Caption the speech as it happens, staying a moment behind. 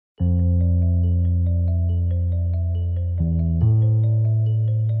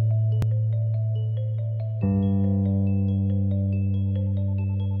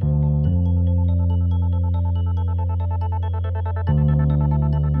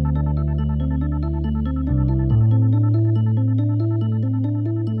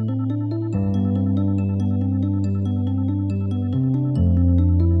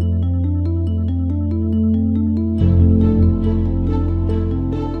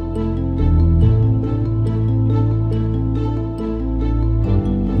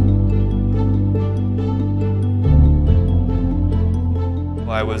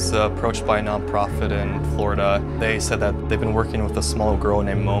was approached by a nonprofit in Florida. They said that they've been working with a small girl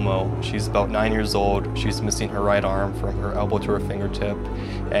named Momo. She's about 9 years old. She's missing her right arm from her elbow to her fingertip,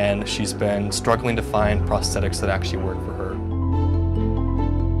 and she's been struggling to find prosthetics that actually work for her.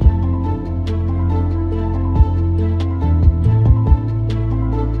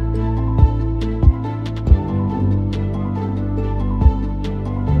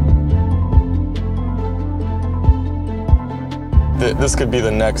 This could be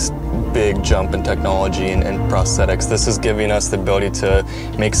the next big jump in technology and prosthetics. This is giving us the ability to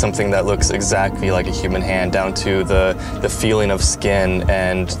make something that looks exactly like a human hand, down to the feeling of skin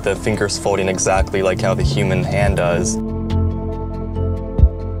and the fingers folding exactly like how the human hand does.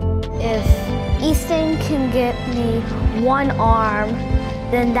 If Easton can get me one arm,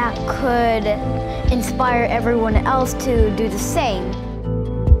 then that could inspire everyone else to do the same.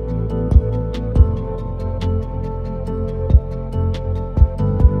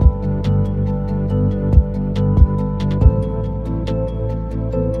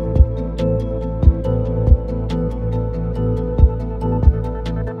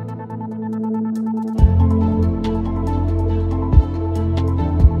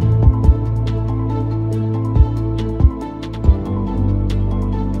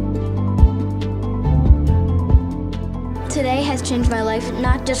 Today has changed my life,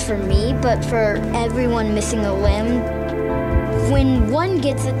 not just for me, but for everyone missing a limb. When one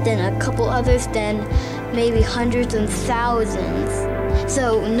gets it, then a couple others, then maybe hundreds and thousands.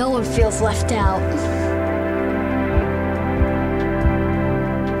 So no one feels left out.